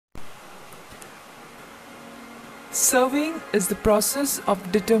Surveying is the process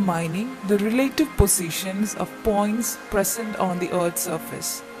of determining the relative positions of points present on the Earth's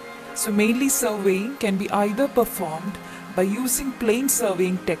surface. So mainly surveying can be either performed by using plane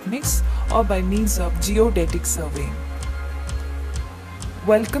surveying techniques or by means of geodetic surveying.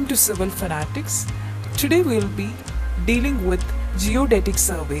 Welcome to Civil Fanatics. Today we will be dealing with geodetic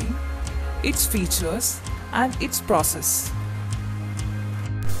surveying, its features and its process.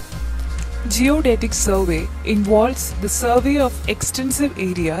 Geodetic survey involves the survey of extensive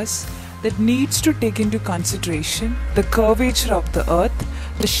areas that needs to take into consideration the curvature of the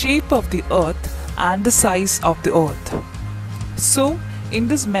earth, the shape of the earth and the size of the earth. So, in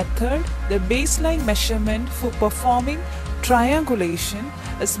this method, the baseline measurement for performing triangulation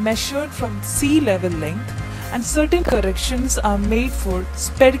is measured from sea level length and certain corrections are made for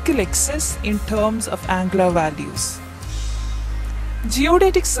spherical axis in terms of angular values.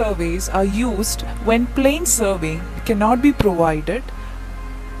 Geodetic surveys are used when plane surveying cannot be provided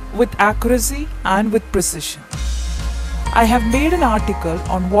with accuracy and with precision. I have made an article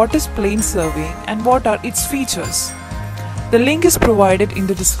on what is plane surveying and what are its features. The link is provided in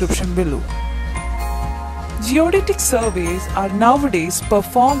the description below. Geodetic surveys are nowadays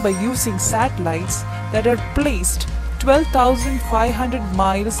performed by using satellites that are placed 12,500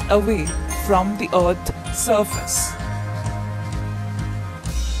 miles away from the Earth's surface.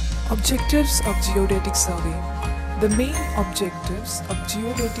 Objectives of geodetic surveying. The main objectives of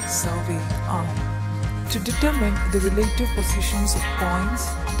geodetic surveying are to determine the relative positions of points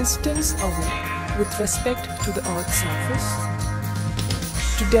distance away with respect to the Earth's surface,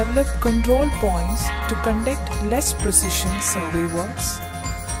 to develop control points to conduct less precision survey works,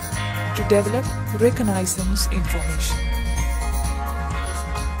 to develop reconnaissance information.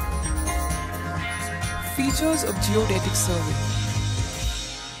 Features of geodetic surveying.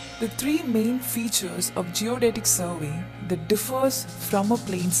 The three main features of geodetic surveying that differs from a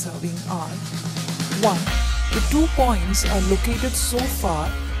plane surveying are: 1. The 2 points are located so far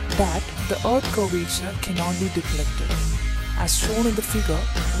that the earth curvature cannot be deflected. As shown in the figure,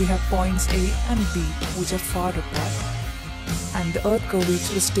 we have points A and B which are far apart and the earth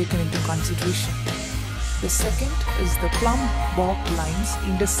curvature is taken into consideration. The second is the plumb bob lines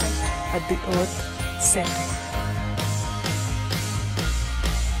intersect at the earth center.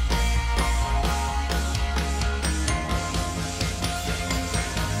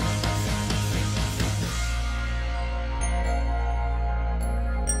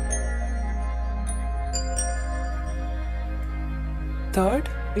 Third,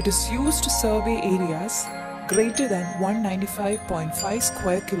 it is used to survey areas greater than 195.5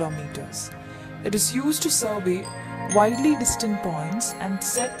 square kilometers. It is used to survey widely distant points and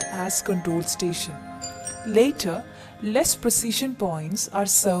set as control station. Later, less precision points are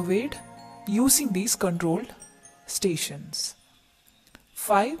surveyed using these control stations.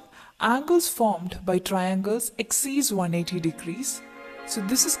 5. Angles formed by triangles exceeds 180 degrees. So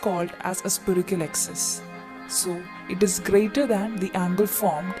this is called as a spherical axis. So it is greater than the angle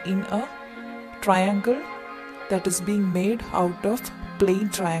formed in a triangle that is being made out of plane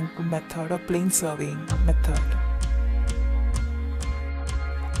triangle method or plane surveying method.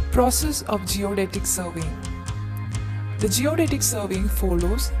 Process of geodetic surveying. The geodetic surveying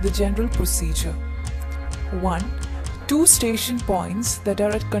follows the general procedure. 1. 2 station points that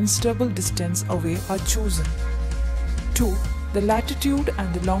are at considerable distance away are chosen. 2. The latitude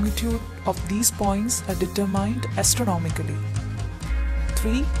and the longitude of these points are determined astronomically.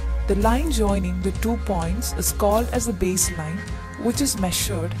 3. The line joining the 2 points is called as a baseline, which is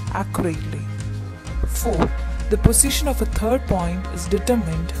measured accurately. 4. The position of a third point is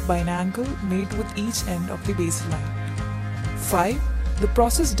determined by an angle made with each end of the baseline. 5. The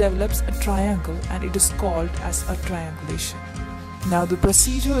process develops a triangle and it is called as a triangulation. Now the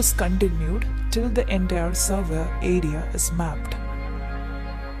procedure is continued till the entire survey area is mapped.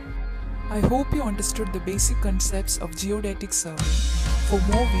 I hope you understood the basic concepts of geodetic survey. For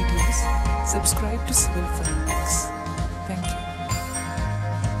more videos, subscribe to Civil Fanatics. Thank you.